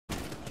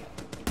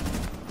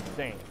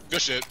insane.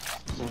 Good shit.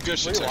 Good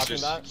shit, Were you watching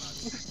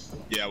Texas.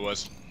 that? Yeah, I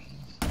was.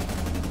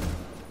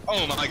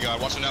 Oh my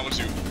god, watching that one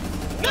too.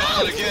 No,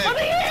 not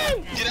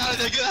again! Get out of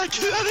there, get out of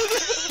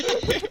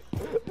there!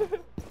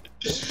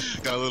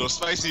 Got a little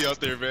spicy out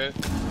there, man.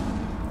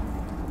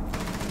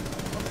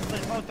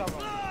 Both of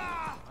them.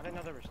 I didn't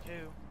know there was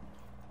two.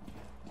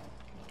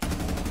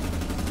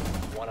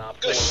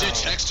 Good shit,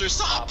 Texter.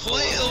 Stop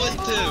playing with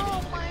him!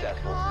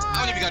 I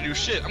don't even gotta do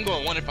shit. I'm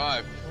going 1 and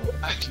 5.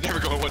 I can never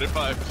go 1 and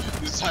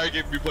 5. This entire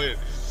game we play it.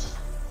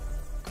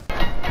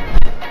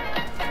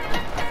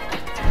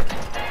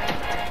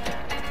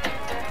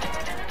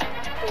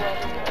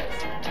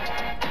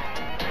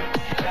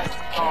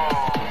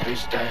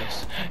 Bitch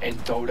dance and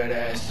throw that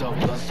ass up.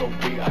 Blood so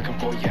big I can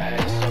blow your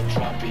ass up.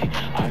 Drop it.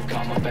 I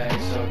got my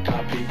bags up.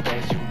 Copy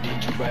bags. You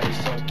need to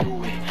raise up.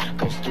 Do it.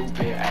 Go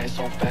stupid. Ass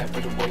on fat,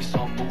 but the waist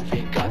on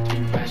moving. Got 3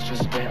 racks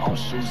just spent on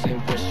shoes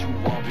and what you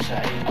want. Bitch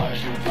I ain't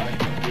like you.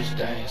 Bitch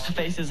dance. Her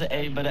face is an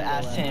 8, but her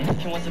ass 10.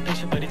 He wants a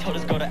picture, but he told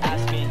his girl to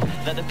ask me.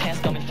 Leather pants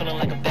got me feeling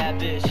like a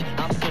bad bitch.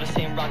 I'm still the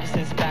same rocket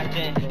since back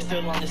then.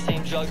 Still on the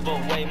same drugs, but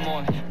way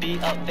more.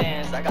 Beat up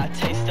Vans, I got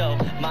taste though.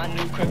 My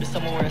new crib is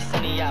somewhere where it's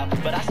sunny out.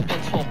 But I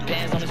spent 12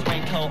 bands on this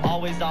raincoat.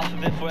 Always off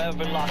of it,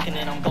 forever locking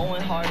in. I'm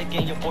going hard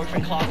again, your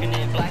boyfriend clocking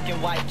in. Black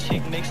and white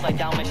chick mixed like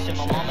Dalmatian.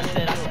 My mama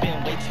said I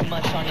spend way too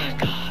much on it.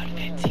 God,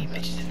 15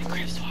 bitches in the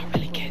crib, so I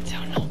really can't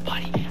tell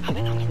nobody. I've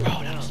been on the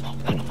road, I don't smoke,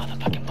 I no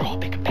motherfucking bro.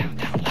 Pick a pound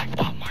down like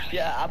Bob Marley.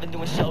 Yeah, I've been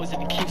doing shows. If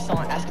he keeps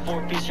on asking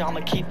for a feature,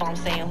 I'ma keep on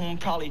saying,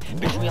 probably.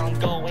 Bitch, we on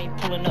go, ain't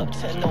pulling up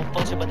to no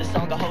function, but the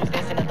song got hoes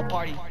dancing at the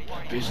party.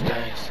 Bitch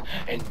dance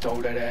and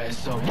throw that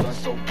ass up. Blood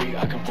so big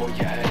I can blow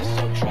your ass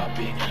up. Drop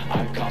it.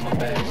 I got my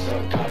bags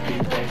up. Copy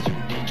bags. You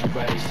need to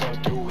raise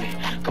up. Do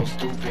it. Go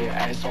stupid.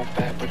 Ass on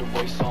fat, but the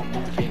waist on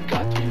moving.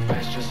 Got 3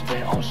 racks just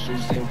spent on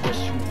shoes and what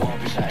you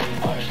want. Bitch I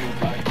ain't like you.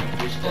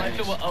 Bitch Life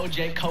it with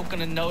OJ, coke on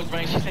the nose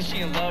ring. She said she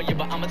in love, yeah,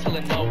 but I'ma tell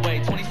her no way.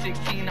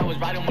 2016, I was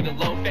riding with a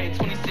low fade.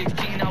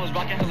 2016, I was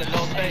rocking hella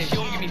no space. She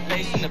don't give me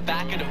face in the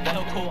back of the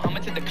vehicle. I'ma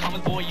take the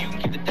commas, boy, you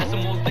can keep the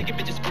decimals. Make a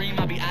bitch scream,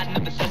 I'll be adding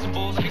up the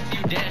decibels. Let me see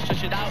you dance,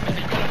 stretch it out, it's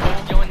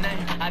incredible. Your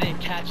name, I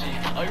didn't catch it.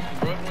 Oh, you from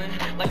Brooklyn,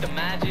 like the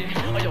magic.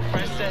 Oh, your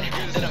friend said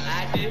that I'm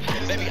active.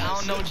 Baby, I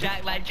don't know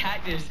Jack like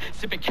cactus.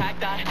 Sipping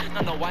cacti,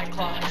 not no white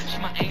claw. She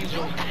my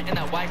angel, in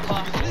that white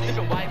claw.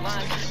 Sipping white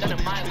lines, that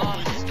in my law.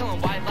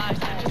 Telling white lies,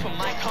 just for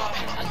my car.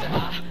 I said,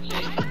 I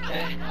think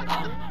that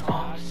I'm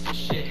on some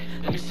shit.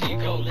 Let me see you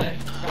go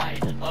left,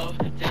 right, up,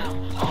 down,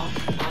 on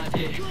my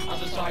dick. I'm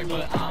so sorry,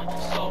 but I'm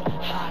so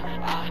hot,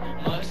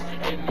 I must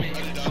admit.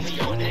 Tell me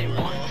your name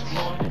one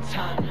more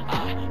time,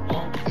 I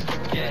won't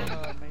forget.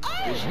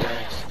 Bitch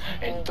dance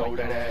and throw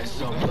that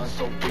ass up. Blood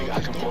so big I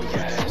can blow your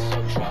ass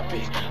up. Drop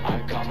it.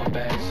 I got my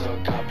bags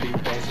up. Copy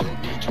bags.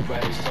 You need to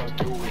raise up.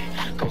 Do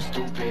it. Go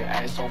stupid.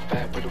 Ass on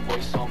fat, but the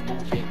waist on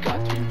moving.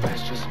 Got 3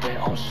 racks just spent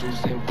on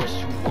shoes and what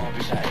you want.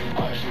 Bitch I ain't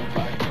like you.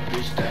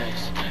 Bitch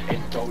dance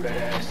and throw that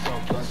ass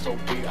up. Blood so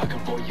big I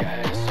can blow your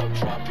ass up.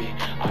 Drop it.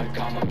 I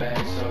got my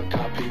bags up.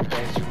 Copy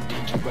bags. You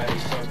need to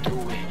raise up. Do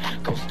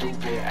it. Go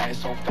stupid.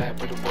 Ass on fat,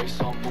 but the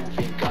waist on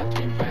moving. Got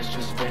 3 racks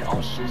just spent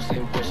on shoes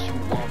and what you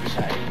want. Bitch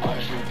I ain't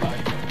like you.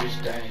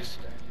 Bitch dance.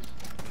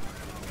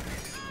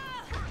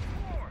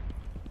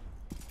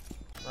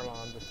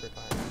 Armand, just for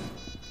time.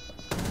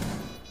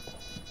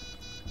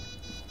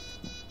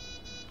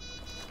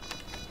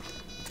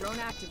 Drone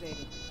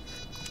activated.